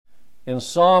In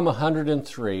Psalm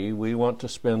 103, we want to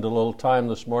spend a little time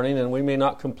this morning, and we may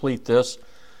not complete this,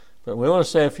 but we want to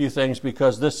say a few things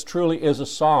because this truly is a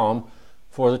psalm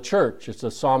for the church. It's a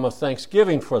psalm of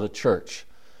thanksgiving for the church.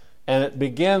 And it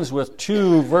begins with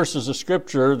two verses of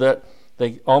Scripture that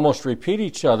they almost repeat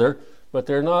each other, but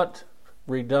they're not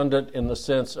redundant in the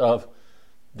sense of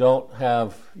don't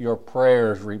have your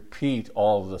prayers repeat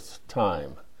all the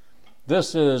time.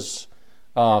 This is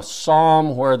a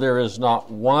psalm where there is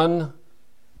not one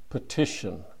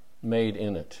petition made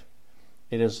in it.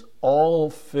 It is all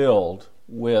filled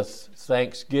with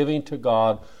thanksgiving to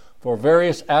God for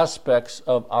various aspects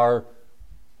of our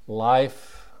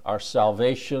life, our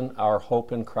salvation, our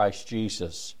hope in Christ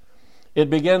Jesus. It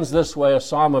begins this way, a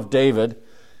psalm of David,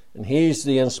 and he's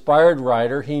the inspired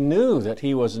writer. He knew that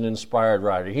he was an inspired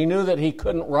writer. He knew that he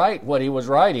couldn't write what he was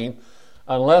writing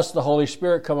unless the Holy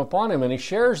Spirit come upon him, and he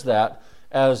shares that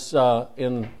as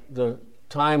in the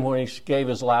time when he gave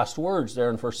his last words there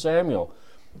in 1 Samuel.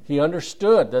 He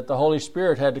understood that the Holy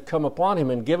Spirit had to come upon him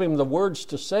and give him the words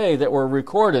to say that were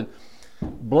recorded.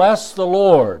 Bless the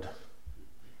Lord,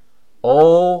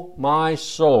 O my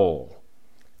soul,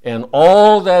 and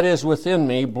all that is within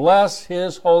me, bless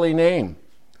his holy name.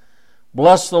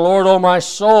 Bless the Lord, O my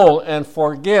soul, and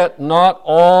forget not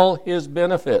all his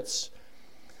benefits.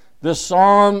 This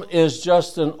psalm is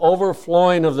just an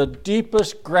overflowing of the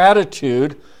deepest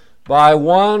gratitude by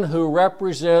one who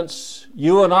represents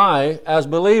you and I as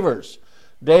believers.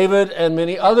 David and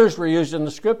many others were used in the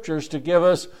Scriptures to give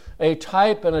us a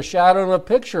type and a shadow and a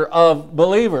picture of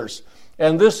believers.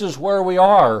 And this is where we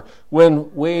are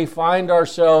when we find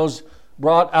ourselves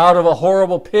brought out of a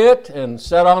horrible pit and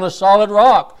set on a solid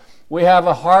rock. We have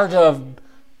a heart of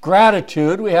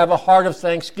gratitude, we have a heart of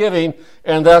thanksgiving,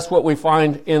 and that's what we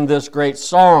find in this great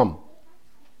psalm.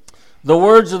 The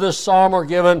words of this psalm are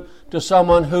given to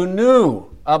someone who knew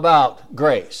about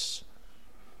grace,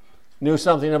 knew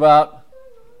something about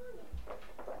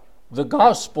the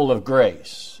gospel of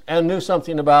grace, and knew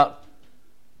something about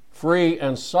free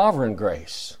and sovereign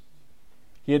grace.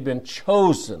 He had been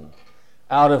chosen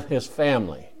out of his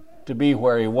family to be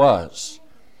where he was.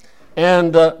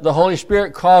 And the Holy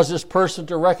Spirit caused this person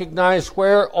to recognize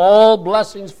where all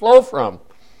blessings flow from,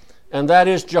 and that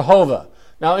is Jehovah.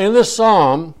 Now, in this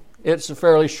psalm, it's a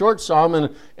fairly short psalm,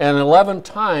 and 11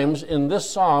 times in this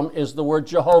psalm is the word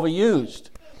Jehovah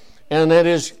used. And it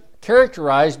is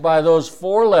characterized by those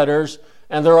 4 letters,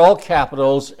 and they're all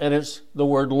capitals, and it's the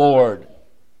word Lord.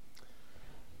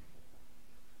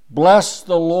 Bless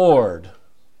the Lord,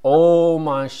 O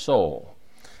my soul.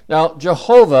 Now,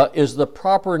 Jehovah is the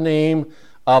proper name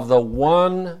of the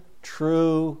one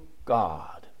true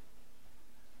God.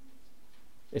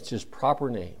 It's his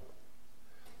proper name.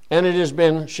 And it has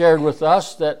been shared with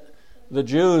us that the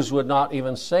Jews would not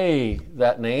even say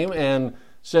that name, and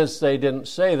since they didn't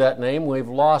say that name, we've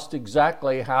lost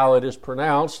exactly how it is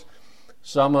pronounced.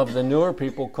 Some of the newer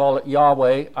people call it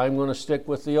Yahweh. I'm going to stick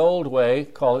with the old way,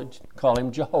 call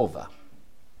him Jehovah.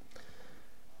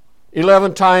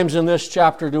 11 times in this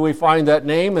chapter do we find that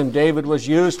name, and David was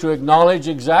used to acknowledge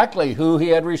exactly who he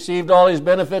had received all his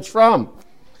benefits from.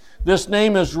 This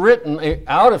name is written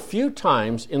out a few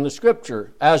times in the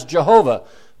Scripture as Jehovah.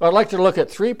 But I'd like to look at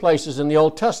 3 places in the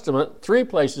Old Testament,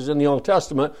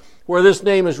 where this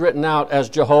name is written out as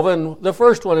Jehovah. And the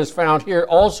first one is found here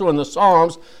also in the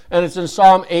Psalms, and it's in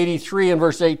Psalm 83 and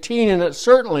verse 18, and it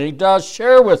certainly does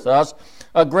share with us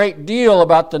a great deal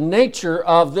about the nature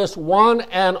of this one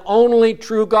and only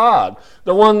true God.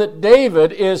 The one that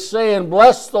David is saying,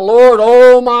 bless the Lord,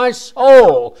 O my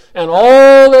soul, and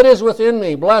all that is within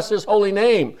me. Bless his holy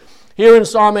name. Here in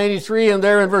Psalm 83 and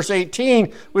there in verse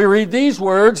 18, we read these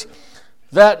words,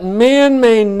 that men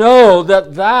may know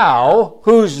that thou,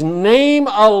 whose name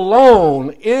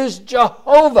alone is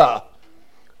Jehovah,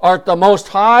 art the most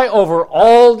high over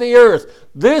all the earth.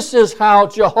 This is how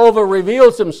Jehovah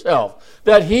reveals himself,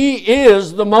 that he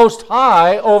is the most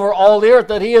high over all the earth,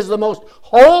 that he is the most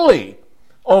holy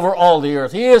over all the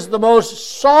earth. He is the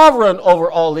most sovereign over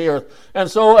all the earth.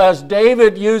 And so as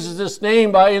David uses this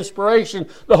name by inspiration,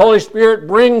 the Holy Spirit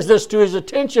brings this to his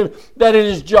attention, that it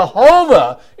is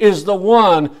Jehovah is the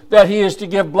one that he is to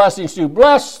give blessings to.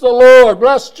 Bless the Lord,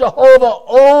 bless Jehovah,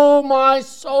 O my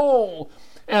soul,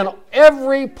 and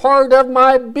every part of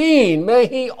my being. May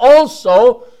he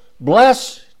also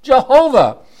bless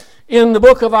Jehovah. In the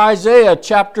book of Isaiah,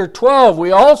 chapter 12,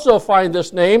 we also find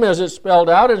this name as it's spelled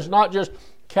out. It's not just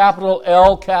capital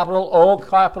L, capital O,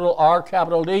 capital R,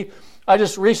 capital D. I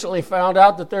just recently found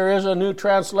out that there is a new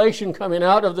translation coming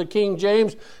out of the King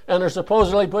James, and they're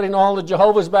supposedly putting all the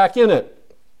Jehovah's back in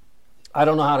it. I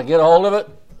don't know how to get a hold of it.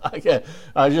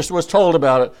 I just was told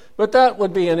about it. But that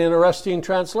would be an interesting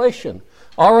translation.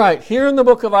 All right, here in the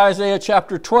book of Isaiah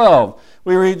chapter 12,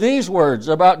 we read these words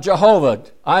about Jehovah.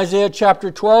 Isaiah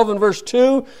chapter 12 and verse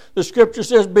 2, the scripture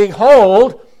says,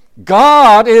 "Behold,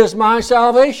 God is my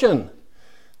salvation."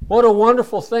 What a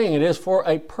wonderful thing it is for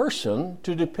a person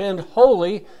to depend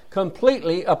wholly,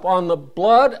 completely upon the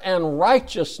blood and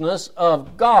righteousness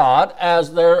of God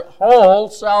as their whole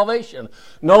salvation.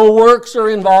 No works are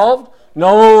involved,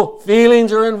 no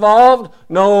feelings are involved,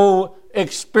 no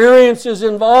experiences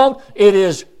involved. It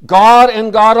is God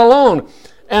and God alone.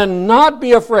 And not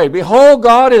be afraid. "Behold,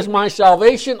 God is my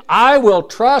salvation. I will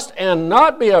trust and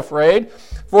not be afraid.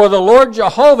 For the Lord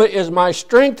Jehovah is my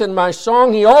strength and my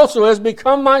song. He also has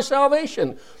become my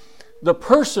salvation." The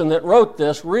person that wrote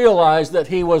this realized that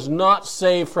he was not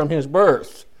saved from his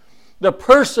birth. The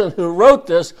person who wrote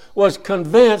this was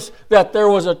convinced that there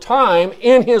was a time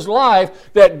in his life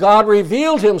that God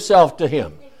revealed himself to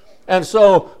him. And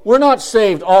so we're not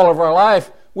saved all of our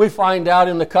life. We find out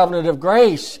in the covenant of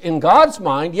grace. In God's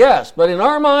mind, yes. But in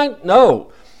our mind, no.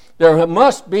 There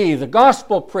must be the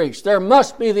gospel preached. There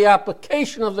must be the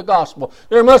application of the gospel.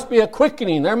 There must be a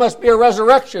quickening. There must be a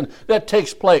resurrection that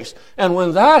takes place. And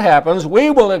when that happens,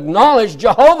 we will acknowledge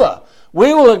Jehovah.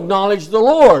 We will acknowledge the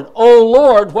Lord. "Oh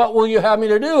Lord, what will you have me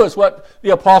to do?" is what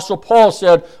the Apostle Paul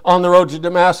said on the road to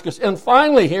Damascus. And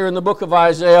finally, here in the book of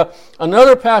Isaiah,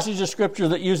 another passage of Scripture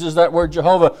that uses that word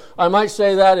Jehovah. I might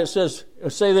say that. It says,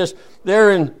 say this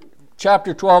there in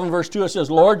chapter 12 and verse 2. It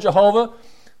says, "Lord Jehovah."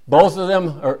 Both of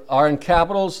them are in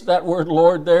capitals. That word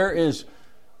Lord there is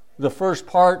the first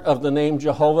part of the name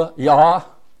Jehovah, Yah,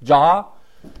 Jah.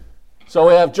 So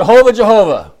we have Jehovah,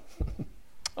 Jehovah.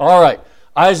 All right,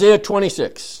 Isaiah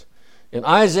 26. In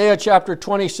Isaiah chapter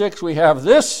 26, we have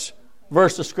this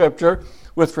verse of Scripture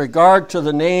with regard to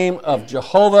the name of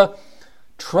Jehovah.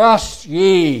 "Trust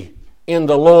ye in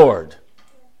the Lord."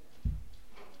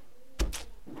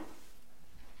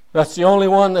 That's the only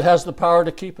one that has the power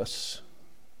to keep us.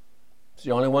 It's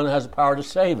the only one that has the power to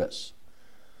save us.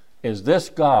 Is this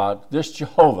God, this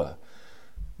Jehovah.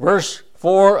 Verse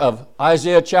 4 of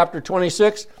Isaiah chapter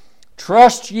 26,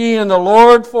 "Trust ye in the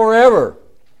Lord forever,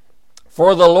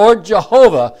 for the Lord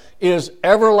Jehovah is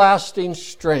everlasting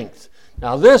strength."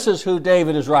 Now this is who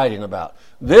David is writing about.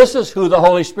 This is who the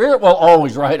Holy Spirit will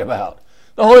always write about.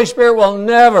 The Holy Spirit will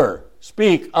never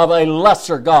speak of a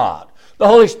lesser God. The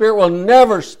Holy Spirit will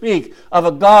never speak of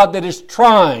a God that is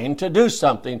trying to do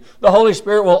something. The Holy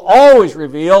Spirit will always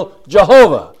reveal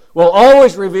Jehovah, will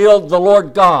always reveal the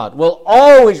Lord God, will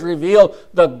always reveal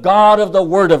the God of the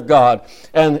Word of God.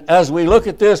 And as we look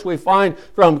at this, we find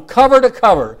from cover to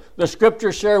cover, the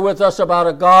Scriptures share with us about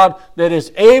a God that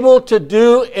is able to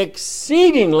do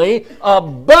exceedingly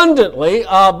abundantly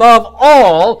above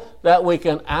all that we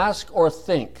can ask or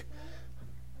think.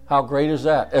 How great is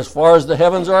that? As far as the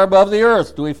heavens are above the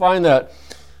earth, do we find that?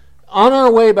 On our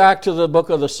way back to the book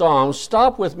of the Psalms,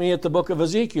 stop with me at the book of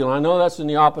Ezekiel. I know that's in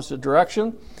the opposite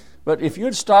direction, but if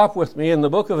you'd stop with me in the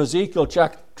book of Ezekiel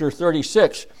chapter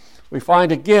 36, we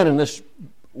find again in this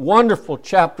wonderful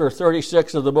chapter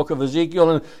 36 of the book of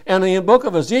Ezekiel, and the book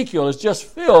of Ezekiel is just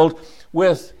filled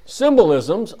with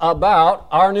symbolisms about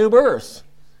our new birth,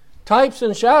 types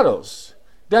and shadows,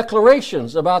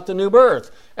 declarations about the new birth,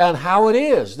 and how it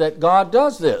is that God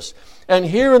does this. And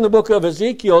here in the book of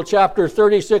Ezekiel, chapter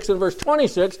 36 and verse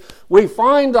 26, we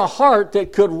find the heart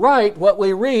that could write what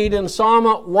we read in Psalm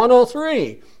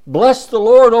 103. "Bless the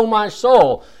Lord, O my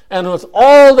soul, and with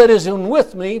all that is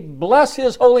with me, bless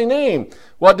his holy name."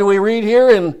 What do we read here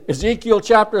in Ezekiel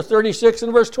chapter 36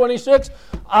 and verse 26?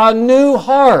 "A new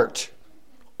heart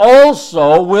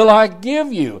also will I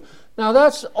give you." Now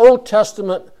that's Old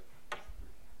Testament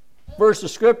verse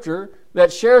of Scripture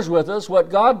that shares with us what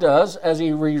God does as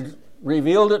he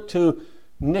revealed it to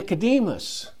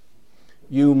Nicodemus.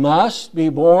 You must be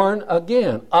born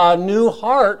again. A new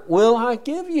heart will I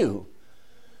give you.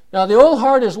 Now the old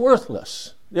heart is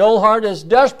worthless. The old heart is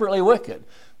desperately wicked.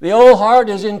 The old heart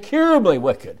is incurably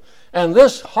wicked. And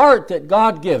this heart that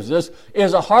God gives us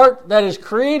is a heart that is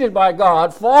created by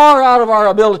God far out of our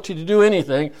ability to do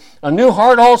anything. A new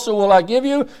heart also will I give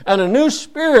you, and a new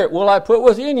spirit will I put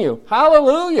within you.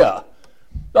 Hallelujah!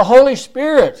 The Holy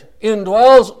Spirit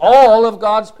indwells all of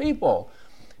God's people.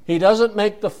 He doesn't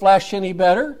make the flesh any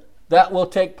better. That will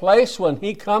take place when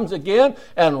He comes again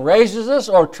and raises us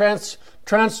or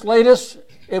translate us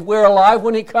if we're alive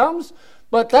when He comes.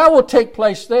 But that will take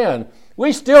place then.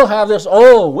 We still have this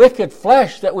old wicked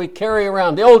flesh that we carry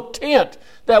around, the old tent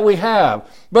that we have.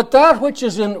 But that which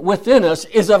is within us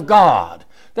is of God.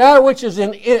 That which is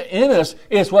in us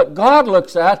is what God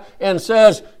looks at and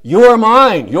says, "You are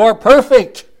mine, you're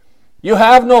perfect, You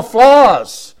have no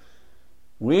flaws.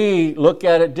 We look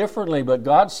at it differently, but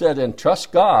God said, and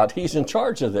trust God, He's in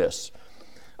charge of this.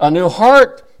 A new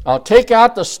heart, I'll take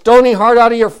out the stony heart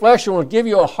out of your flesh and will give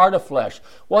you a heart of flesh.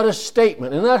 What a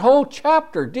statement. And that whole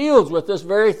chapter deals with this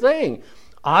very thing.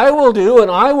 I will do, and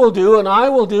I will do, and I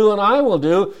will do, and I will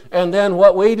do. And then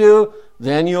what we do,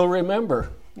 then you'll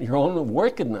remember your own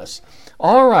wickedness.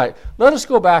 All right, let us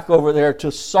go back over there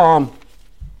to Psalm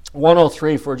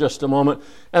 103 for just a moment.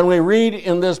 And we read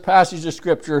in this passage of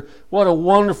Scripture, what a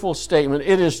wonderful statement.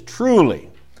 It is truly,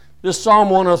 this Psalm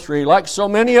 103, like so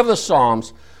many of the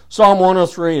Psalms, Psalm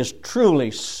 103 is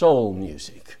truly soul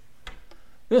music.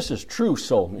 This is true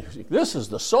soul music. This is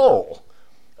the soul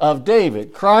of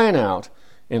David crying out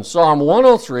in Psalm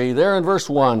 103, there in verse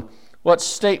 1. What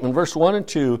statement? Verse 1 and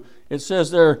 2, it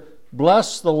says there,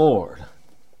 bless the Lord,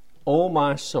 O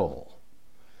my soul,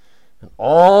 and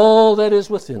all that is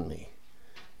within me.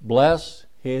 Bless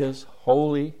His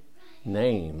holy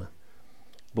name.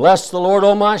 Bless the Lord,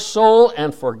 O my soul,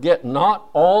 and forget not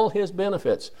all His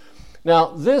benefits. Now,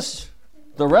 the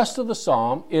rest of the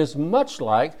psalm is much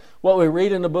like what we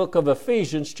read in the book of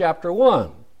Ephesians chapter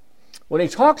 1, when he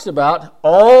talks about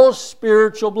all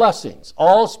spiritual blessings,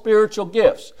 all spiritual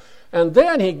gifts. And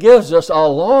then he gives us a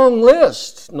long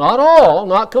list, not all,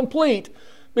 not complete,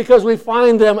 because we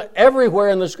find them everywhere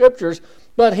in the Scriptures,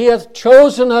 but He hath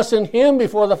chosen us in Him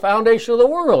before the foundation of the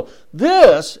world.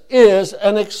 This is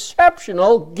an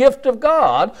exceptional gift of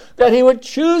God, that He would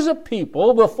choose a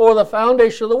people before the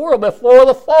foundation of the world. Before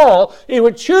the fall, He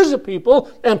would choose a people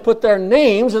and put their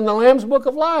names in the Lamb's Book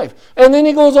of Life. And then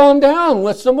He goes on down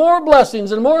with some more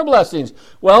blessings and more blessings.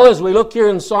 Well, as we look here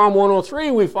in Psalm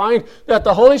 103, we find that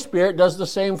the Holy Spirit does the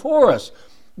same for us.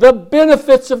 The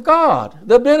benefits of God.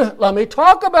 Let me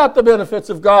talk about the benefits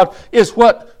of God, is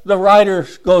what the writer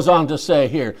goes on to say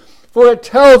here. For it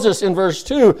tells us in verse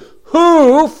 2,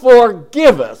 who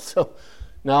forgiveth.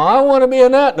 Now I want to be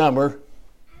in that number.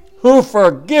 Who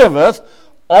forgiveth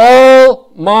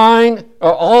all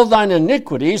thine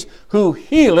iniquities, who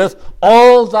healeth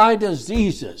all thy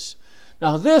diseases.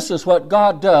 Now this is what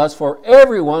God does for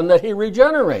everyone that He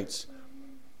regenerates.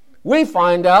 We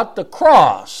find out the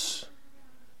cross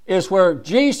is where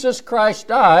Jesus Christ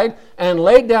died and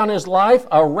laid down His life,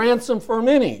 a ransom for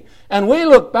many. And we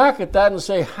look back at that and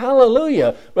say,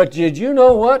 hallelujah. But did you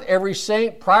know what? Every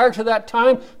saint prior to that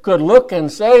time could look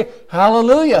and say,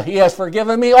 hallelujah. He has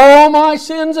forgiven me all my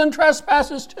sins and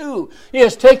trespasses too. He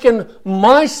has taken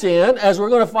my sin, as we're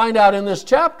going to find out in this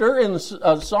chapter, in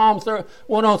Psalm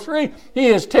 103, He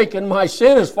has taken my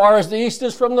sin as far as the east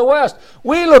is from the west.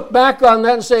 We look back on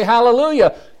that and say,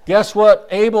 hallelujah. Guess what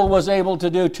Abel was able to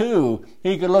do too?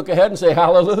 He could look ahead and say,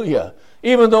 hallelujah.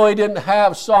 Even though he didn't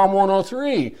have Psalm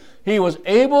 103, he was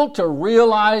able to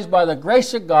realize by the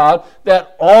grace of God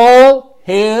that all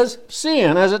his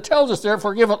sin, as it tells us there,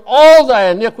 forgiveth all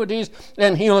thy iniquities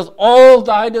and healeth all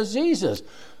thy diseases.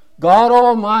 God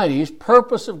Almighty's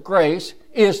purpose of grace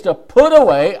is to put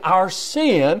away our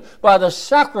sin by the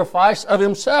sacrifice of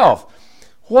Himself.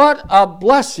 What a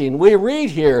blessing. We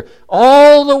read here,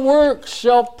 all the works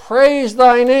shall praise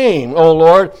thy name, O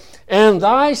Lord, and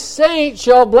thy saints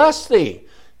shall bless thee.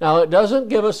 Now, it doesn't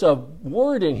give us a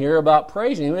word in here about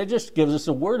praising Him. It just gives us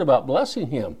a word about blessing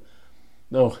Him.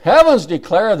 The heavens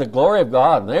declare the glory of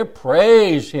God, and they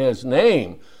praise His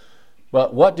name.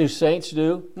 But what do saints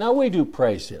do? Now, we do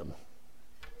praise Him.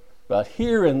 But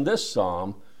here in this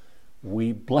psalm,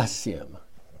 we bless Him.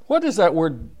 What does that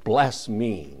word bless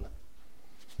mean?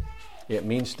 It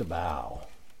means to bow.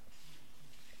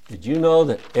 Did you know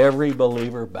that every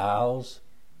believer bows?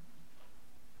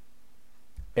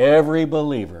 Every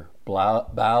believer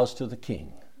bows to the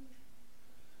King.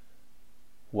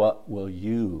 What will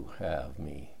you have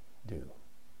me do?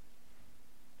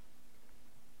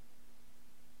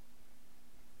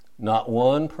 Not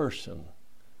one person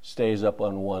stays up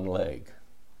on one leg.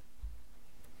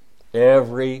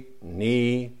 Every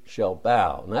knee shall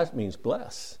bow, and that means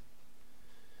bless.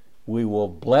 We will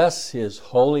bless His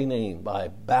holy name by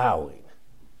bowing.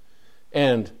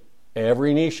 And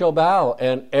every knee shall bow,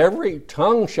 and every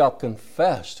tongue shall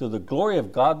confess to the glory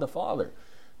of God the Father.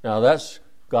 Now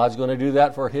God's going to do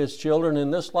that for His children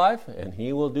in this life, and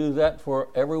He will do that for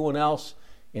everyone else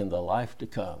in the life to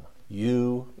come.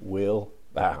 You will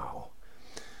bow.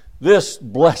 This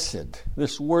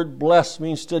word bless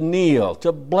means to kneel.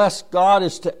 To bless God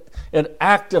is an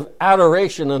act of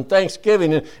adoration and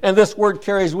thanksgiving. And this word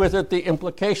carries with it the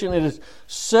implication it is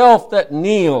self that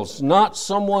kneels, not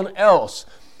someone else.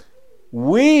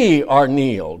 We are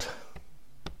kneeled.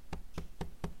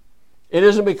 It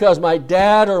isn't because my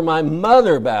dad or my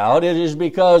mother bowed. It is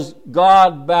because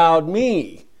God bowed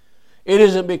me. It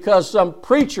isn't because some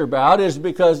preacher bowed. It is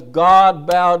because God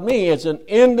bowed me. It's an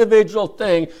individual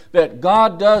thing that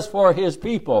God does for His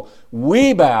people.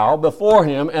 We bow before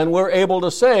Him, and we're able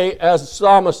to say, as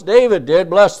Psalmist David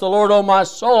did, "Bless the Lord, O my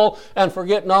soul, and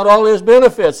forget not all His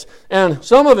benefits." And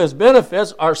some of His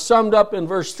benefits are summed up in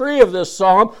verse 3 of this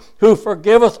psalm: "Who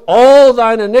forgiveth all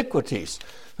thine iniquities."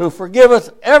 Who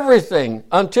forgiveth everything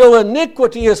until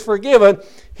iniquity is forgiven.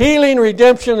 Healing,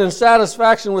 redemption, and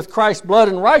satisfaction with Christ's blood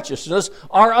and righteousness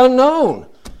are unknown.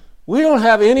 We don't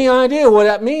have any idea what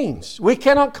that means. We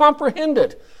cannot comprehend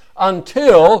it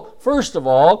until, first of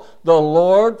all, the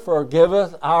Lord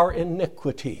forgiveth our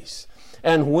iniquities.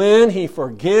 And when He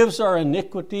forgives our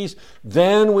iniquities,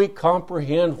 then we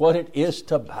comprehend what it is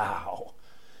to bow,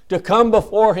 to come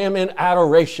before Him in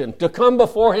adoration, to come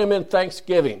before Him in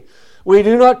thanksgiving. We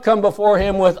do not come before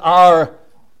Him with our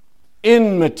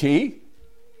enmity.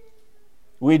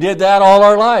 We did that all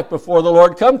our life before the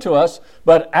Lord come to us.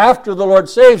 But after the Lord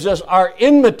saves us, our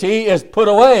enmity is put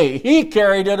away. He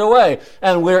carried it away,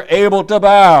 and we're able to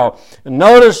bow. And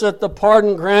notice that the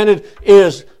pardon granted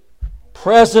is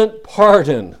present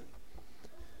pardon.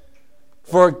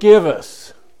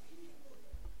 Forgiveth.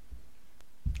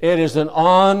 It is an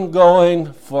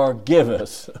ongoing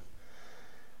forgiveth.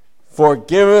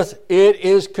 Forgiveth, it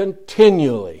is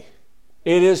continually.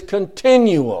 It is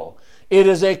continual. It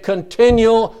is a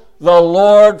continual, the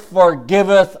Lord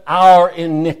forgiveth our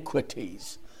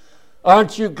iniquities.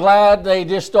 Aren't you glad He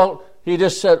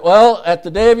just said, well, at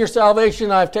the day of your salvation,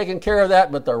 I've taken care of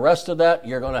that, but the rest of that,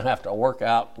 you're going to have to work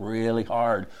out really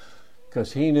hard.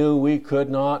 Because He knew we could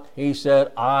not. He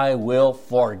said, I will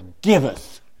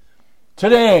forgiveth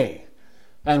today.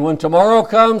 And when tomorrow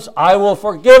comes, I will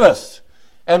forgiveth.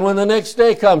 And when the next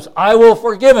day comes, I will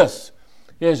forgiveth.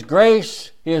 His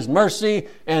grace, His mercy,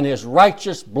 and His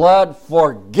righteous blood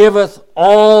forgiveth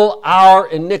all our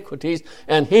iniquities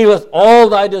and healeth all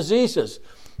thy diseases.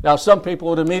 Now, some people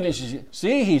would immediately say,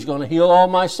 see, He's going to heal all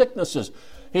my sicknesses.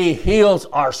 He heals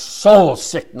our soul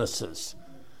sicknesses.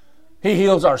 He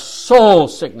heals our soul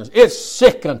sickness. It's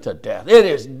sick unto death. It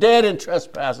is dead in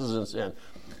trespasses and sin.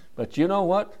 But you know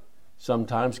what?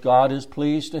 Sometimes God is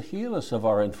pleased to heal us of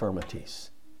our infirmities.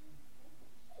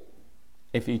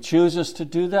 If He chooses to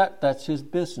do that, that's His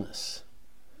business.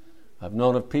 I've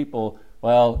known of people,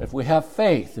 well, if we have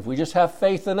faith, if we just have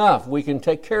faith enough, we can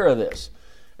take care of this.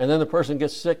 And then the person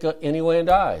gets sick anyway and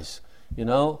dies. You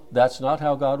know, that's not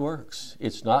how God works.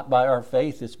 It's not by our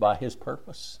faith, it's by His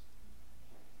purpose.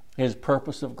 His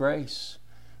purpose of grace.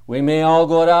 We may all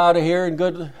go out of here in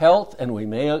good health, and we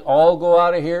may all go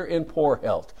out of here in poor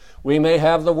health. We may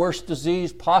have the worst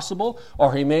disease possible,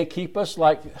 or He may keep us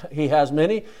like He has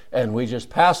many, and we just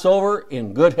pass over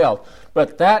in good health.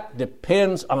 But that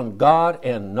depends on God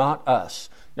and not us.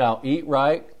 Now, eat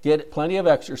right, get plenty of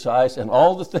exercise, and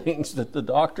all the things that the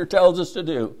doctor tells us to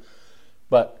do.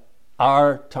 But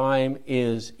our time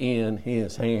is in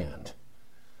His hand.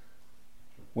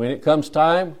 When it comes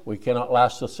time, we cannot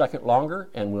last a second longer,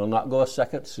 and we'll not go a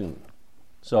second soon.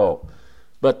 So,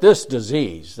 but this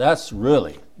disease, that's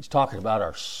really, he's talking about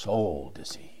our soul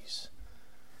disease.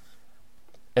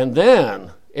 And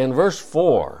then, in verse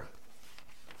 4,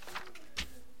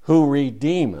 who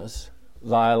redeemeth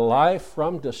thy life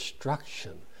from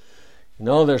destruction. You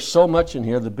know, there's so much in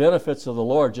here. The benefits of the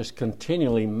Lord just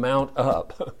continually mount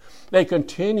up. They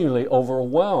continually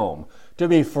overwhelm. To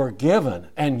be forgiven,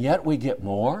 and yet we get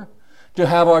more. To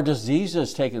have our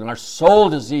diseases taken, our soul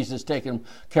diseases taken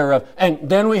care of, and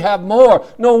then we have more.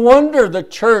 No wonder the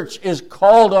church is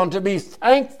called on to be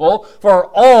thankful for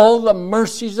all the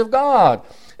mercies of God.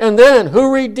 And then,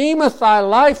 who redeemeth thy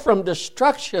life from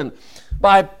destruction,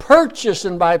 by purchase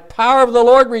and by power of the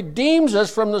Lord redeems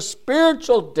us from the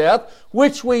spiritual death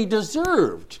which we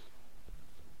deserved.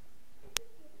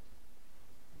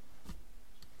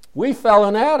 We fell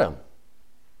in Adam.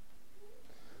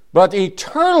 But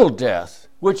eternal death,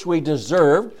 which we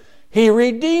deserved, He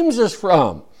redeems us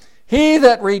from. He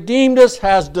that redeemed us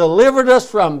has delivered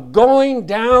us from going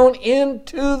down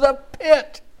into the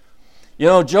pit. You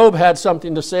know, Job had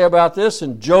something to say about this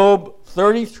in Job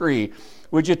 33.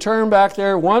 Would you turn back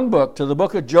there one book to the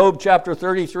book of Job chapter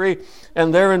 33,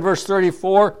 and there in verse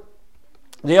 34,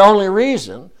 the only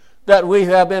reason that we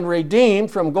have been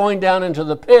redeemed from going down into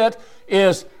the pit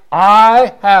is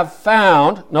I have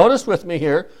found, notice with me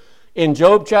here, in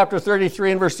Job chapter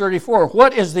 33 and verse 34,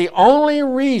 what is the only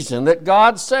reason that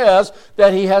God says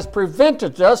that He has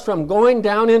prevented us from going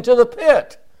down into the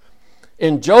pit?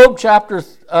 In Job chapter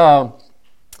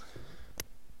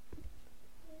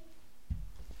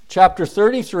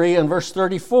 33 and verse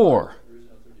 34.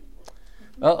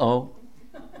 Uh-oh.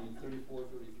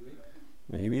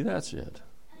 Maybe that's it.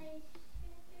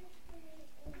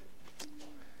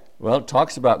 Well, it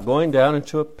talks about going down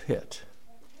into a pit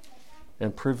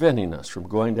and preventing us from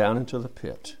going down into the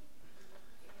pit.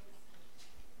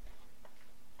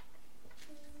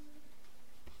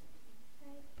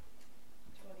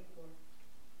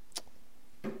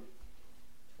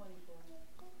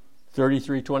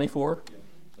 $33.24?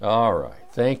 All right,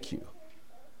 thank you.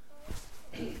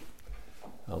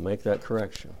 I'll make that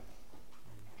correction.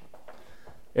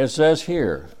 It says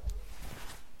here,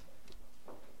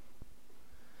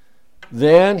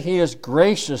 then he is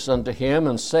gracious unto him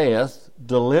and saith,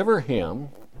 deliver him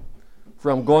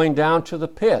from going down to the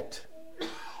pit.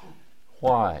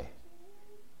 Why?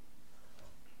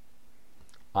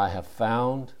 I have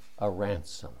found a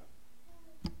ransom.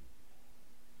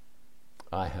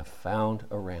 I have found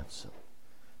a ransom.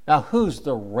 Now, who's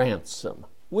the ransom?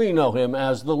 We know him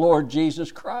as the Lord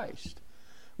Jesus Christ.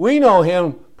 We know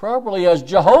him properly as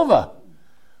Jehovah.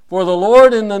 For the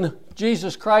Lord in the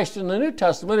Jesus Christ in the New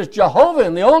Testament is Jehovah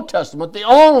in the Old Testament, the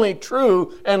only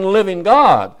true and living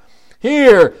God.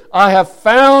 Here, I have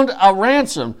found a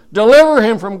ransom. Deliver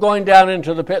him from going down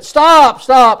into the pit. Stop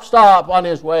on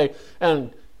his way.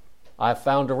 And I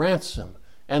found a ransom.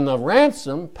 And the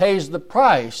ransom pays the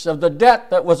price of the debt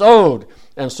that was owed.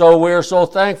 And so we're so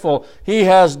thankful. He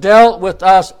has dealt with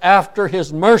us after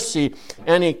his mercy,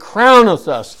 and he crowneth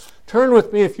us. Turn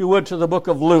with me, if you would, to the book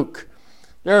of Luke.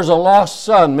 There's a lost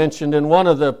son mentioned in one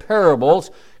of the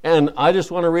parables, and I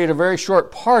just want to read a very short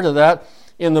part of that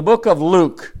in the book of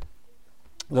Luke.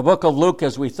 The book of Luke,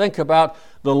 as we think about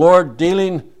the Lord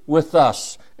dealing with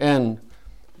us and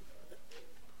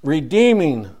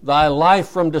redeeming thy life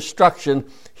from destruction.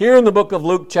 Here in the book of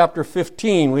Luke chapter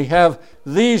 15, we have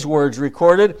these words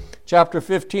recorded. Chapter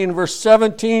 15, verse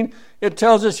 17, it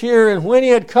tells us here, and when he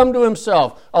had come to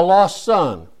himself, a lost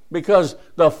son, because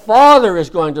the father is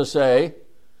going to say,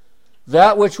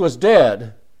 that which was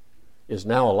dead is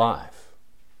now alive.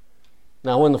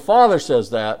 Now, when the father says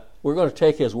that, we're going to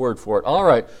take his word for it. All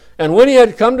right. And when he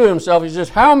had come to himself, he says,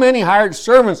 how many hired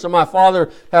servants of my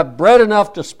father have bread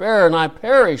enough to spare, and I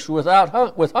perish with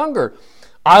hunger?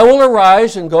 I will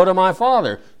arise and go to my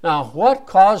father. Now, what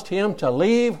caused him to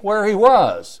leave where he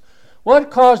was?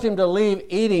 What caused him to leave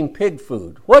eating pig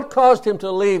food? What caused him to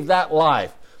leave that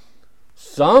life?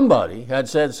 Somebody had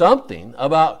said something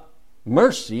about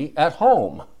mercy at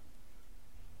home.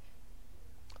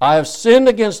 I have sinned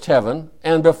against heaven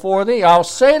and before thee. I'll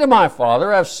say to my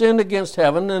father, I have sinned against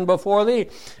heaven and before thee,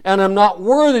 and am not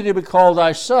worthy to be called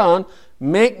thy son.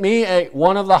 Make me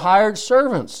one of the hired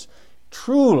servants.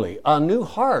 Truly, a new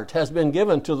heart has been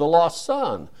given to the lost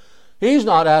son. He's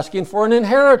not asking for an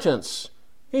inheritance.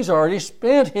 He's already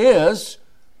spent his.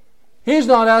 He's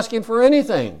not asking for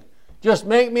anything. Just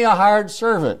make me a hired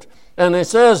servant. And it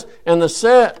says, in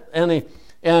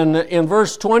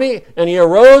verse 20, and he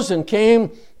arose and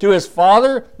came to his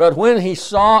father, but when he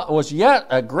was yet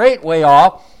a great way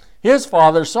off, his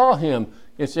father saw him.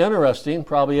 It's interesting,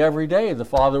 probably every day the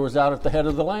father was out at the head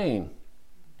of the lane.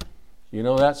 You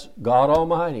know, that's God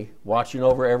Almighty watching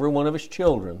over every one of his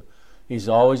children. He's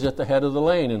always at the head of the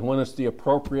lane, and when it's the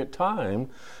appropriate time,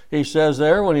 he says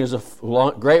there, when he was a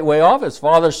great way off, his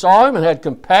father saw him and had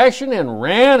compassion and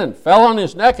ran and fell on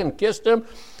his neck and kissed him.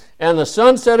 And the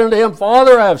son said unto him,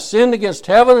 Father, I have sinned against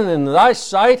heaven and in thy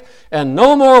sight, and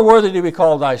no more worthy to be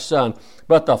called thy son.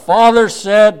 But the father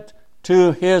said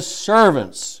to his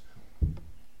servants,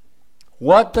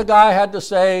 what the guy had to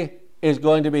say is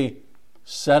going to be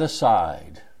set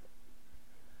aside.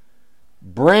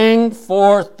 Bring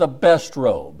forth the best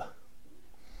robe.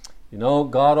 You know,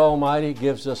 God Almighty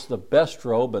gives us the best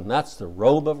robe, and that's the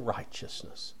robe of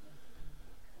righteousness.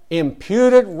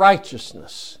 Imputed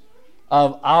righteousness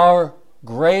of our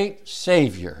great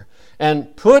Savior,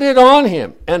 and put it on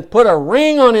him, and put a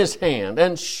ring on his hand,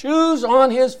 and shoes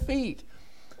on his feet,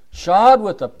 shod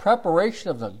with the preparation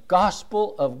of the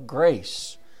gospel of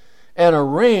grace, and a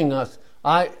ring of,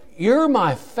 you're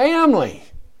my family,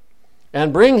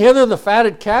 and bring hither the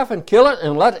fatted calf, and kill it,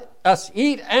 and let us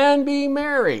eat and be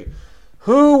merry.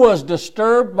 Who was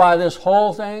disturbed by this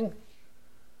whole thing?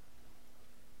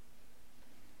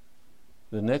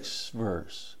 The next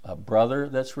verse, a brother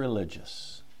that's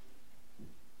religious.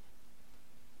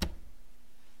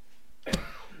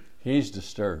 He's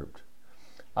disturbed.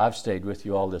 I've stayed with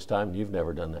you all this time, and you've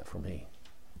never done that for me.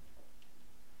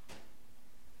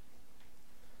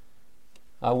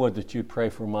 I would that you'd pray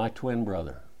for my twin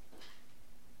brother.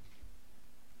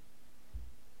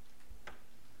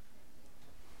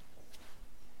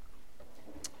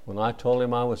 When I told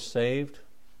him I was saved,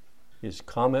 his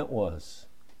comment was,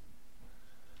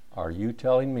 are you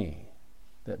telling me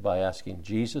that by asking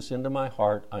Jesus into my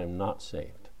heart, I am not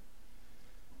saved.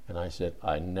 And I said,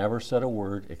 I never said a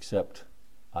word except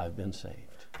I've been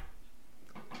saved.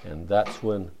 And that's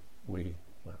when we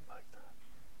went like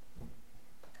that.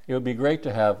 It would be great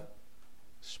to have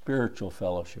spiritual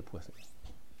fellowship with Him.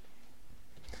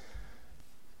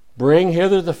 Bring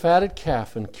hither the fatted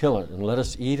calf and kill it, and let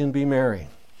us eat and be merry.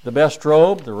 The best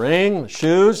robe, the ring, the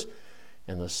shoes,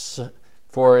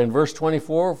 for in verse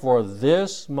 24, for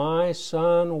this my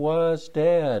son was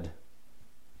dead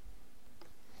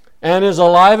and is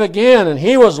alive again, and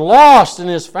he was lost and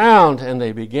is found, and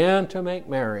they began to make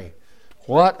merry.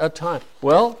 What a time.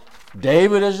 Well,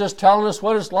 David is just telling us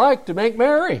what it's like to make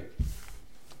merry.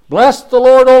 Bless the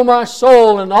Lord, O my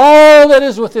soul, and all that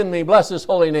is within me. Bless His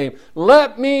holy name.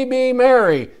 Let me be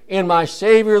merry in my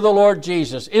Savior, the Lord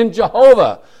Jesus, in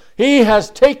Jehovah. He has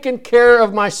taken care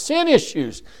of my sin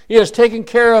issues. He has taken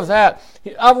care of that.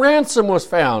 A ransom was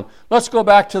found. Let's go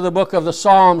back to the book of the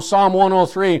Psalms, Psalm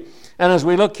 103. And as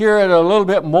we look here at a little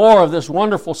bit more of this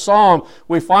wonderful psalm,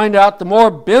 we find out the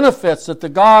more benefits that the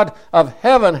God of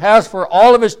heaven has for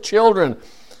all of His children.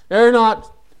 They're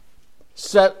not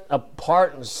set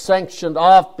apart and sanctioned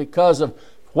off because of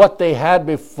what they had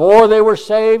before they were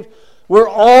saved. We're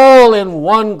all in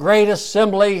one great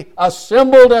assembly,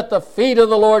 assembled at the feet of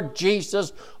the Lord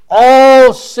Jesus,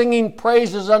 all singing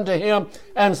praises unto Him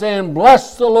and saying,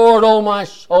 bless the Lord, O my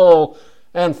soul,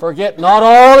 and forget not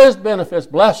all His benefits.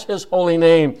 Bless His holy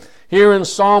name. Here in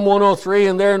Psalm 103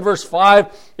 and there in verse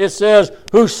 5, it says,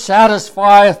 who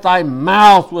satisfieth thy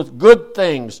mouth with good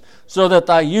things, so that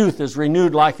thy youth is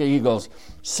renewed like the eagles.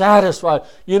 Satisfied.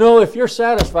 You know, if you're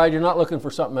satisfied, you're not looking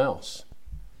for something else.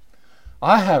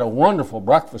 I had a wonderful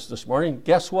breakfast this morning.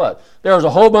 Guess what? There was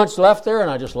a whole bunch left there, and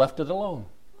I just left it alone.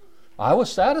 I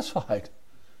was satisfied.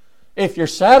 If you're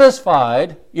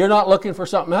satisfied, you're not looking for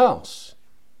something else.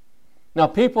 Now,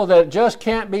 people that just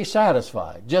can't be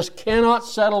satisfied, just cannot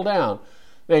settle down,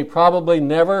 they probably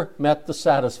never met the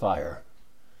satisfier.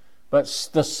 But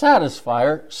the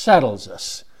satisfier settles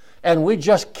us, and we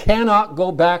just cannot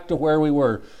go back to where we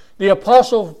were. The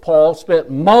Apostle Paul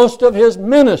spent most of his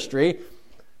ministry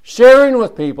sharing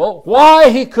with people why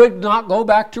he could not go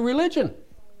back to religion.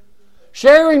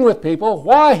 Sharing with people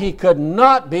why he could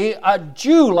not be a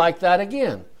Jew like that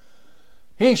again.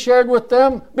 He shared with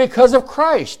them because of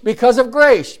Christ, because of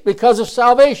grace, because of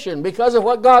salvation, because of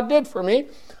what God did for me.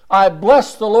 I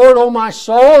bless the Lord, O my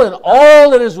soul, and all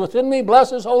that is within me,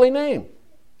 bless His holy name.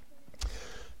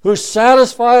 Who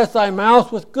satisfieth thy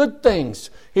mouth with good things.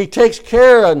 He takes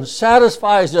care and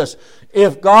satisfies us.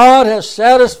 If God has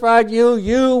satisfied you,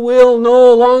 you will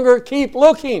no longer keep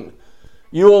looking.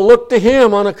 You will look to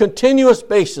Him on a continuous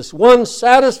basis. One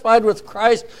satisfied with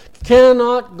Christ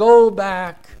cannot go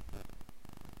back.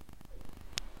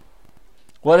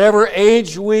 Whatever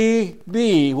age we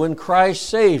be when Christ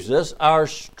saves us, our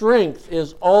strength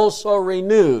is also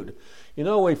renewed. You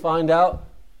know, we find out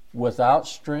without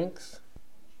strength,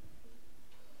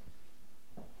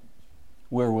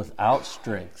 we're without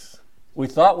strength. We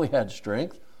thought we had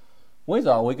strength. We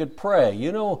thought we could pray.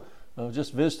 You know, I was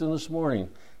just visiting this morning.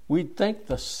 We'd think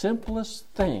the simplest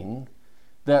thing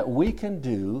that we can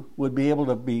do would be able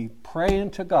to be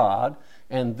praying to God,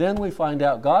 and then we find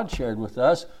out God shared with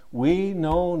us, we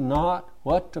know not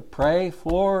what to pray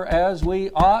for as we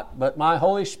ought, but my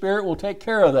Holy Spirit will take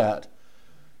care of that.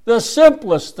 The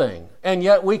simplest thing, and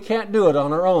yet we can't do it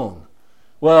on our own.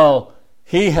 Well,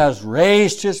 He has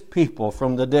raised His people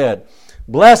from the dead.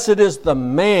 Blessed is the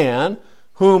man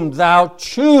whom thou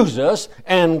choosest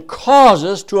and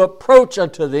causest to approach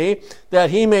unto thee, that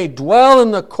he may dwell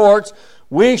in the courts.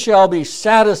 We shall be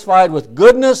satisfied with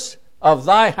goodness of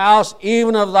thy house,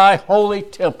 even of thy holy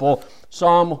temple.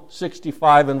 Psalm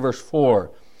 65 and verse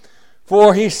 4.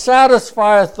 For he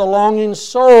satisfieth the longing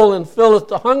soul and filleth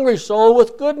the hungry soul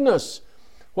with goodness.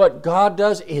 What God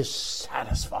does is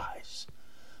satisfies.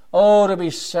 Oh, to be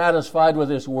satisfied with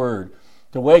His Word.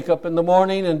 To wake up in the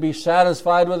morning and be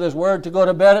satisfied with His Word. To go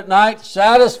to bed at night,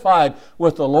 satisfied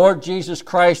with the Lord Jesus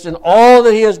Christ and all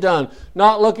that He has done.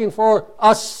 Not looking for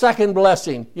a second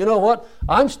blessing. You know what?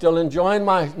 I'm still enjoying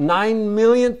my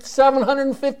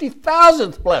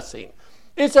 9,750,000th blessing.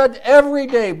 It's an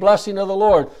everyday blessing of the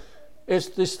Lord. It's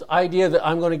this idea that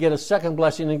I'm going to get a second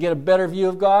blessing and get a better view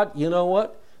of God. You know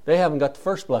what? They haven't got the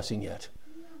first blessing yet.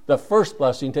 The first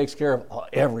blessing takes care of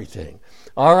everything.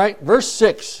 All right, verse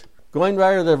 6. Going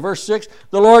right to verse 6.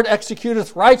 The Lord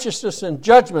executeth righteousness and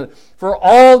judgment for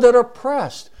all that are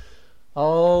oppressed.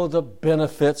 Oh, the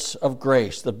benefits of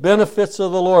grace. The benefits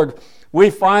of the Lord. We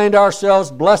find ourselves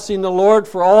blessing the Lord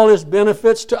for all His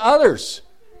benefits to others.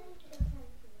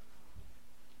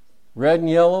 red and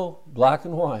yellow, black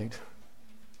and white.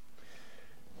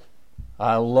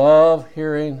 I love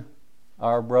hearing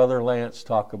our brother Lance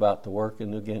talk about the work in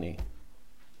New Guinea.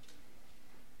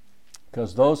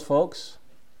 Because those folks,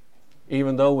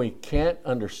 even though we can't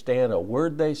understand a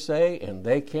word they say and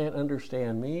they can't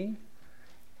understand me,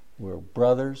 we're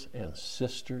brothers and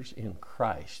sisters in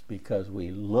Christ because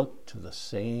we look to the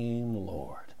same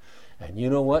Lord. And you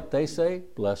know what they say?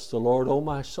 Bless the Lord, O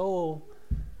my soul.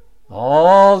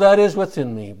 All that is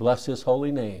within me, bless His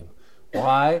holy name.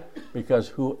 Why? Because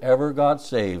whoever God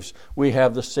saves, we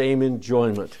have the same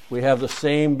enjoyment. We have the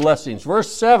same blessings.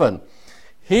 Verse 7,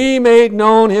 He made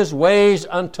known His ways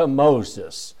unto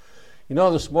Moses. You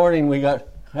know, this morning we had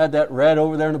that read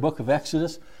over there in the book of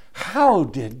Exodus. How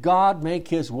did God make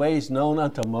His ways known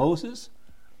unto Moses?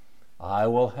 I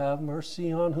will have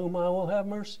mercy on whom I will have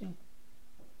mercy.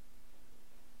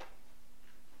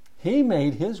 He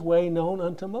made His way known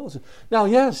unto Moses. Now,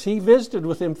 yes, He visited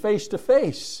with him face to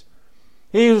face.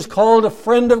 He was called a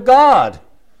friend of God.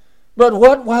 But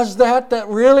what was that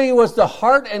really was the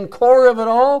heart and core of it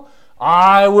all?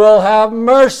 I will have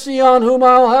mercy on whom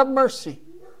I will have mercy.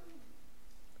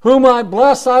 Whom I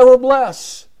bless, I will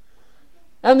bless.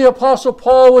 And the Apostle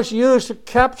Paul was used to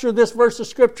capture this verse of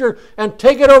Scripture and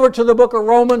take it over to the book of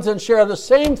Romans and share the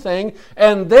same thing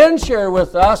and then share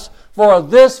with us, for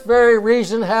this very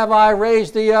reason have I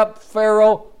raised thee up,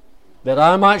 Pharaoh, that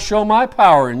I might show my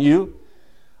power in you.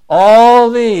 All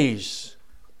these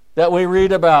that we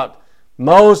read about,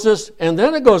 Moses, and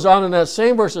then it goes on in that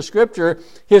same verse of Scripture,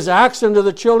 his acts unto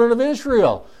the children of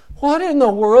Israel. What in the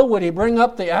world would he bring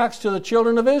up the acts to the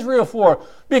children of Israel for?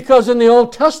 Because in the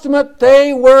Old Testament,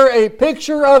 they were a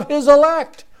picture of his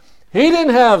elect. He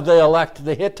didn't have the elect,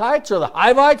 the Hittites or the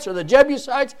Hivites or the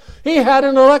Jebusites. He had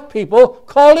an elect people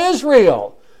called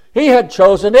Israel. He had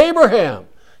chosen Abraham.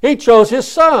 He chose his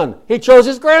son. He chose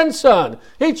his grandson.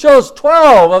 He chose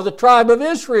 12 of the tribe of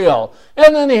Israel.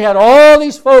 And then he had all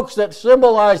these folks that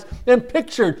symbolized and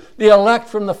pictured the elect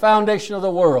from the foundation of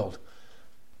the world.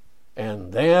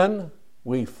 And then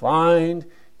we find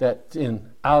that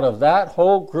out of that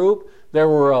whole group, there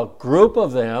were a group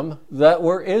of them that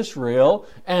were Israel,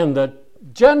 and the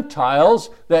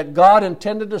Gentiles that God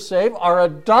intended to save are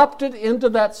adopted into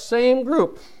that same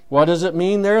group. What does it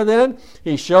mean there then?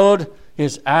 He showed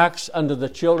His acts unto the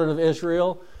children of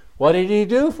Israel. What did He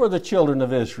do for the children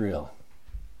of Israel?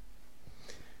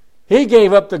 He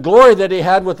gave up the glory that He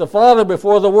had with the Father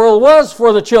before the world was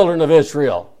for the children of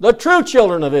Israel, the true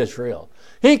children of Israel.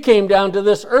 He came down to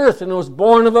this earth and was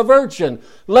born of a virgin,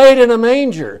 laid in a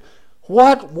manger.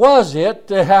 What was it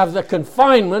to have the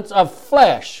confinements of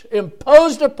flesh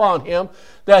imposed upon Him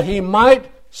that He might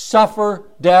suffer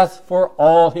death for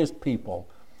all His people?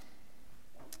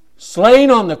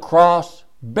 Slain on the cross,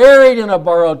 buried in a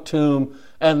borrowed tomb,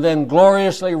 and then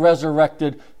gloriously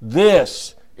resurrected.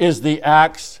 This is the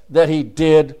acts that He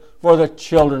did for the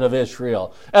children of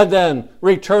Israel. And then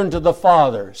returned to the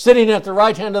Father, sitting at the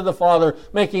right hand of the Father,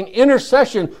 making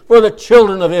intercession for the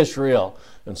children of Israel.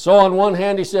 And so on one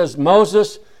hand He says,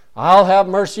 Moses, I'll have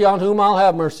mercy on whom I'll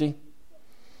have mercy.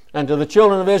 And to the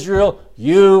children of Israel,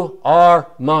 you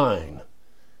are mine.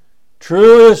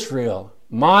 True Israel,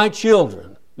 my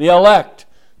children, the elect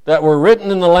that were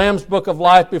written in the Lamb's book of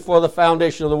life before the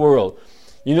foundation of the world.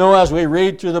 You know, as we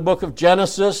read through the book of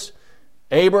Genesis,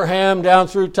 Abraham down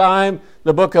through time,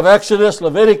 the book of Exodus,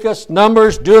 Leviticus,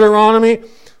 Numbers, Deuteronomy,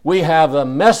 we have the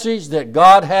message that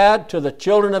God had to the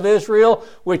children of Israel,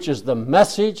 which is the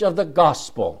message of the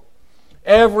gospel.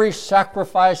 Every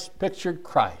sacrifice pictured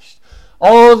Christ.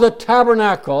 All the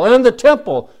tabernacle and the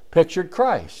temple pictured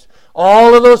Christ.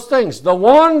 All of those things, the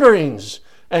wanderings,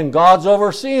 and God's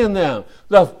overseeing them.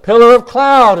 The pillar of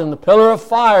cloud and the pillar of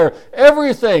fire,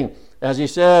 everything. As He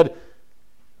said,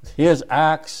 His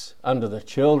acts unto the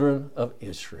children of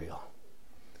Israel.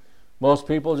 Most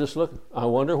people just look, I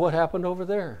wonder what happened over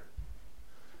there.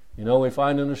 You know, we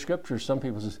find in the Scriptures, some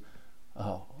people say,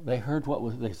 oh, they heard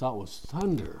what they thought was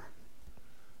thunder.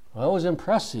 Well, it was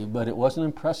impressive, but it wasn't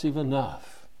impressive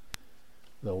enough.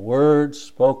 The word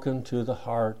spoken to the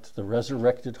heart, the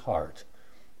resurrected heart,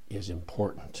 is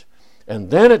important. And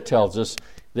then it tells us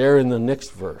there in the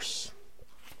next verse,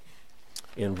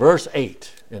 in verse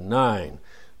 8 and 9,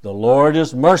 the Lord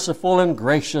is merciful and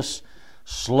gracious,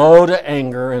 slow to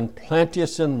anger, and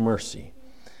plenteous in mercy.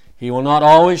 He will not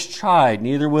always chide,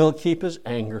 neither will keep His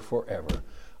anger forever.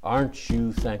 Aren't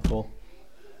you thankful?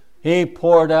 He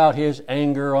poured out His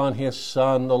anger on His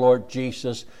Son, the Lord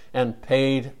Jesus, and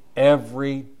paid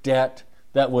every debt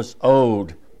that was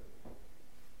owed.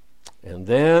 And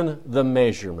then the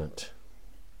measurement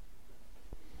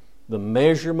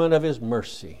of His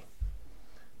mercy.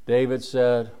 David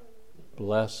said,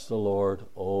 "Bless the Lord,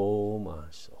 O my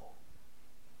soul."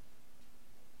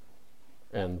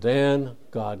 And then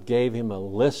God gave him a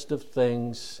list of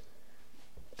things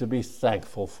to be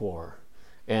thankful for.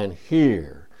 And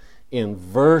here, in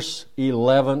verse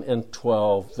 11 and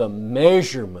 12, the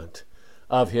measurement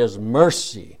of his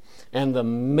mercy and the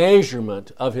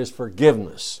measurement of his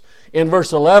forgiveness. In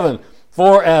verse 11,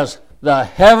 "For as the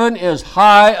heaven is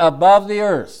high above the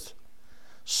earth,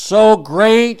 so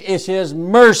great is his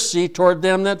mercy toward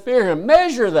them that fear him."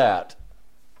 Measure that.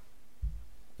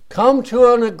 Come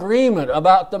to an agreement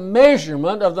about the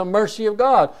measurement of the mercy of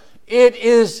God. It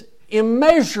is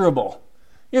immeasurable.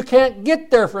 You can't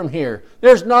get there from here.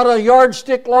 There's not a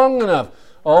yardstick long enough.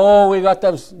 Oh, we got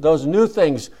those new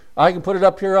things. I can put it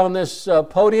up here on this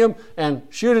podium and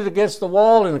shoot it against the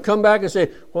wall and come back and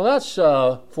say, well, that's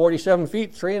 47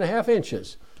 feet, 3.5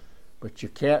 inches. But you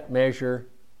can't measure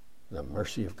the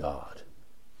mercy of God.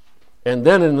 And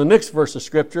then in the next verse of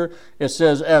Scripture, it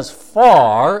says, "As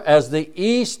far as the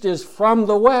east is from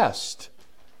the west,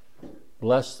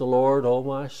 bless the Lord, O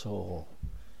my soul,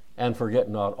 and forget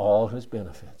not all his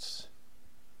benefits."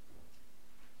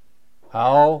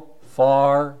 How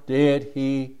far did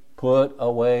he put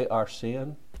away our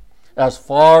sin? As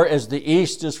far as the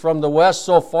east is from the west,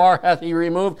 so far hath he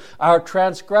removed our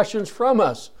transgressions from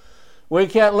us. We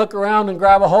can't look around and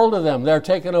grab a hold of them. They're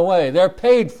taken away. They're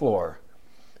paid for.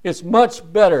 It's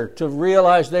much better to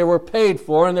realize they were paid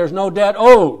for and there's no debt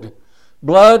owed.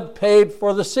 Blood paid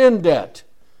for the sin debt.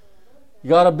 You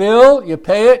got a bill, you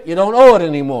pay it, you don't owe it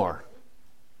anymore.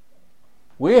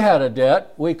 We had a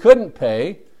debt we couldn't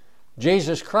pay.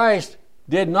 Jesus Christ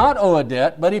did not owe a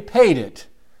debt, but he paid it.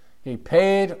 He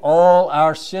paid all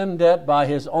our sin debt by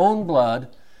his own blood,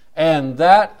 and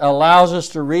that allows us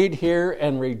to read here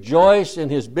and rejoice in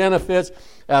his benefits.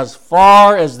 As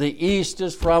far as the east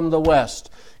is from the west,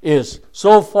 is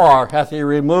so far hath he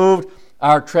removed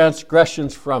our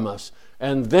transgressions from us.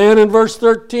 And then in verse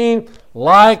 13,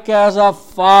 like as a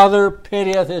father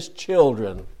pitieth his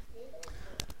children.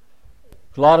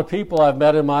 A lot of people I've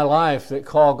met in my life that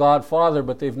call God Father,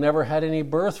 but they've never had any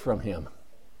birth from him.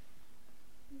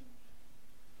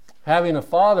 Having a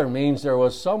father means there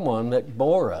was someone that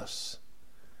bore us.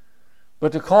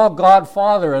 But to call God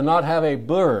Father and not have a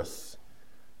birth,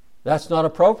 that's not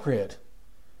appropriate.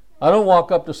 I don't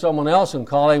walk up to someone else and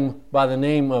call him by the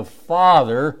name of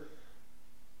Father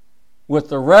with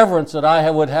the reverence that I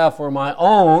would have for my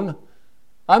own.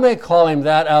 I may call him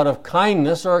that out of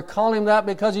kindness or call him that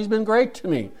because he's been great to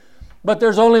me. But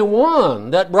there's only one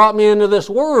that brought me into this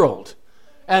world.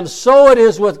 And so it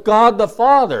is with God the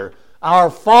Father.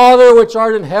 Our Father which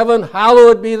art in heaven,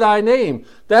 hallowed be thy name.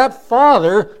 That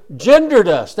Father gendered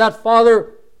us. That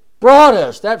Father brought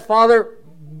us. That Father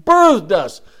birthed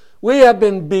us. We have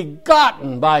been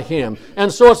begotten by him.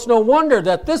 And so it's no wonder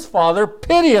that this Father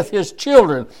pitieth his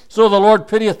children. So the Lord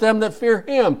pitieth them that fear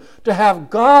him. To have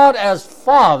God as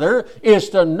Father is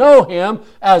to know him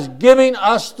as giving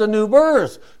us the new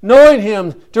birth. Knowing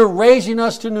him to raising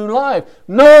us to new life.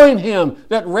 Knowing him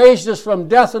that raised us from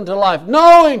death into life.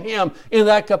 Knowing him in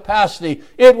that capacity.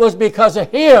 It was because of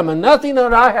him and nothing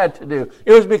that I had to do.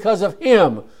 It was because of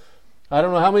him. I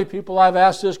don't know how many people I've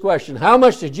asked this question. How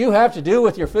much did you have to do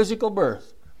with your physical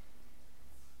birth?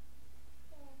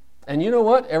 And you know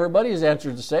what? Everybody's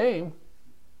answered the same.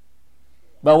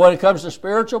 But when it comes to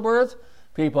spiritual birth,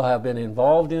 people have been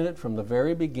involved in it from the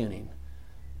very beginning.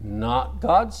 Not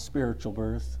God's spiritual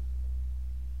birth.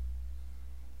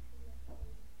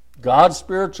 God's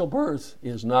spiritual birth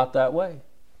is not that way.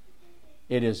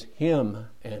 It is him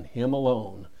and him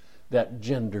alone that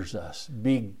genders us,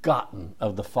 begotten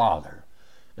of the Father.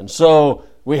 And so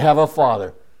we have a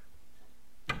Father.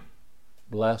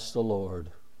 Bless the Lord,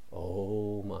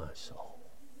 O my soul.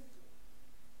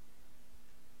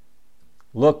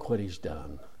 Look what he's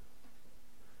done.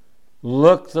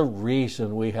 Look the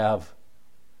reason we have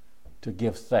to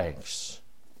give thanks.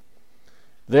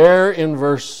 There in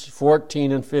verse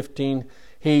 14 and 15,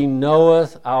 he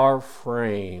knoweth our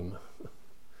frame.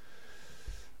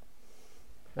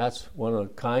 That's one of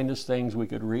the kindest things we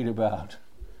could read about.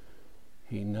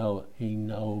 He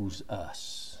knows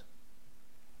us.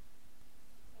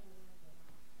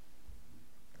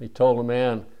 He told a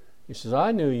man, he says,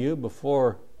 I knew you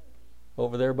before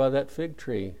over there by that fig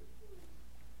tree.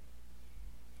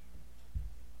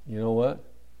 You know what?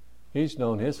 He's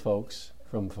known his folks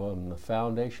from the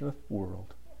foundation of the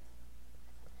world.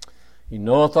 He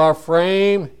knoweth our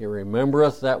frame. He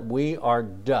remembereth that we are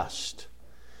dust.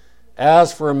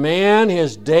 As for man,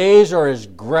 his days are as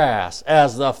grass,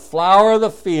 as the flower of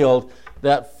the field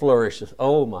that flourisheth.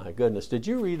 Oh my goodness, did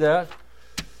you read that?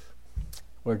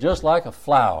 We're just like a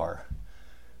flower.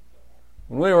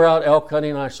 When we were out elk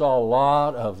hunting, I saw a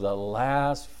lot of the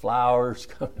last flowers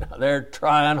coming out. They're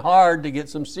trying hard to get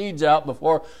some seeds out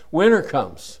before winter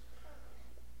comes.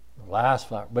 The last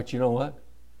flower. But you know what?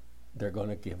 They're going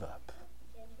to give up.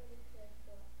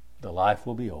 The life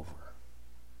will be over.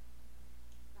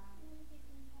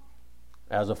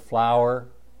 As a flower,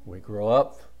 we grow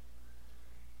up,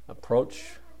 approach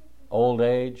old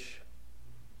age,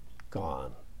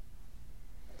 gone.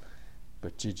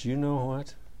 But did you know what?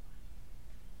 It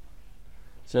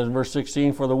says in verse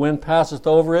 16, for the wind passeth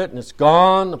over it, and it's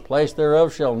gone, the place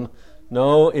thereof shall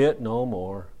know it no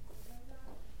more.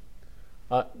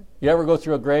 You ever go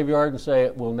through a graveyard and say,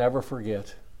 we'll never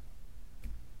forget?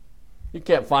 You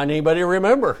can't find anybody to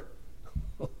remember.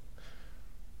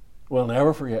 We'll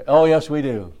never forget. Oh, yes, we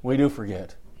do. We do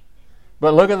forget.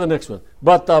 But look at the next one.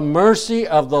 But the mercy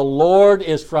of the Lord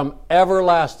is from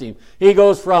everlasting. He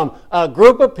goes from a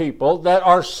group of people that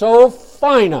are so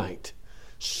finite,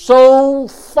 so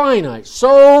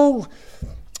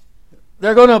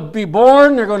they're going to be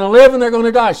born, they're going to live, and they're going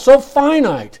to die. So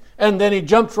finite. And then he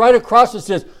jumps right across and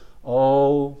says,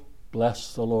 oh,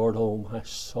 bless the Lord, oh my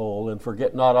soul, and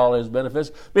forget not all his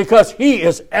benefits, because he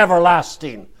is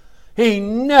everlasting. He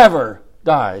never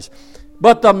dies.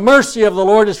 But the mercy of the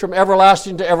Lord is from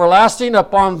everlasting to everlasting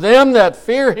upon them that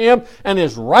fear him, and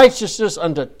his righteousness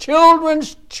unto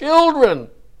children's children,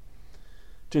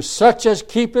 to such as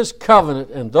keep his covenant,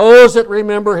 and those that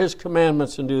remember his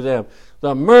commandments and do them.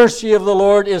 The mercy of the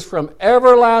Lord is from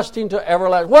everlasting to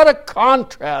everlasting. What a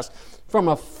contrast from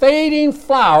a fading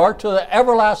flower to the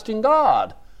everlasting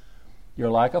God.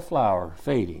 You're like a flower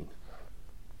fading.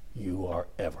 You are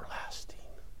everlasting.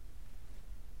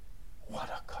 What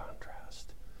a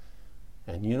contrast.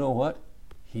 And you know what?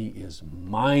 He is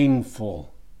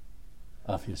mindful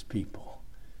of his people.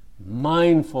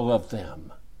 Mindful of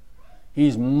them.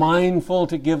 He's mindful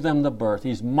to give them the birth.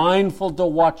 He's mindful to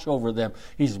watch over them.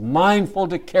 He's mindful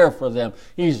to care for them.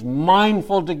 He's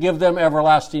mindful to give them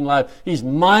everlasting life. He's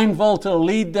mindful to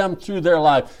lead them through their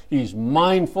life. He's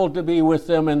mindful to be with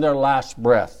them in their last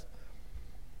breath.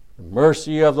 The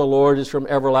mercy of the Lord is from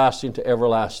everlasting to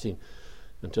everlasting,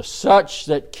 and to such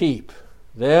that keep,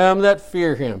 them that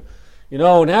fear him. You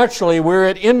know, naturally we're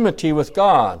at enmity with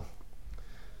God.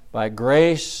 By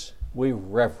grace we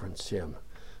reverence him.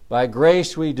 By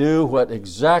grace we do what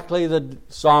exactly the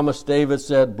psalmist David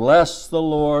said, bless the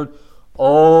Lord,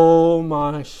 O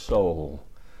my soul,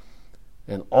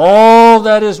 and all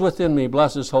that is within me,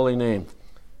 bless his holy name.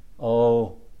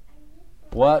 Oh,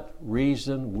 what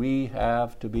reason we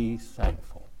have to be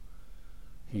thankful.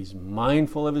 He's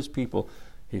mindful of his people.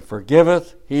 He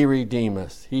forgiveth, he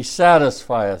redeemeth, he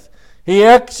satisfieth, he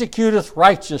executeth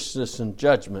righteousness and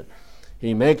judgment.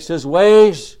 He makes his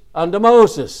ways unto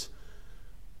Moses.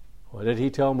 What did he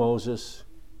tell Moses?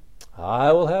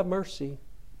 I will have mercy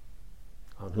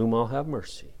on whom I'll have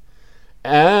mercy.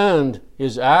 And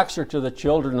his acts are to the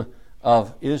children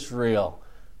of Israel.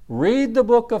 Read the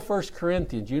book of 1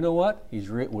 Corinthians. You know what?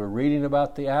 We're reading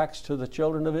about the acts to the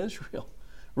children of Israel.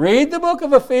 Read the book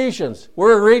of Ephesians.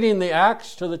 We're reading the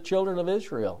acts to the children of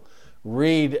Israel.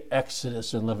 Read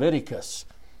Exodus and Leviticus.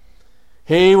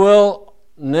 He will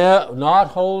not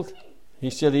hold, he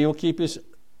said he will keep his,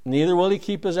 neither will he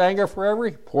keep his anger forever.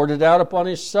 He poured it out upon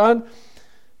his Son.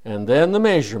 And then the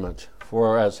measurement.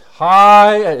 For as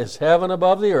high as heaven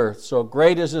above the earth, so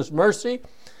great is his mercy.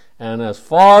 And as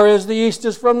far as the east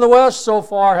is from the west, so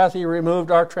far hath he removed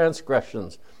our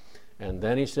transgressions. And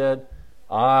then he said,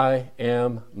 I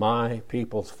am my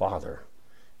people's father,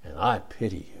 and I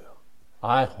pity you.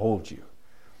 I hold you.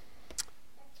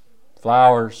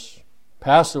 Flowers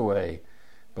pass away,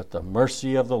 but the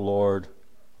mercy of the Lord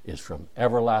is from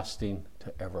everlasting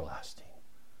to everlasting.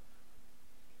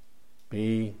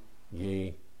 Be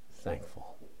ye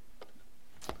thankful.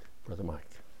 Brother Mike.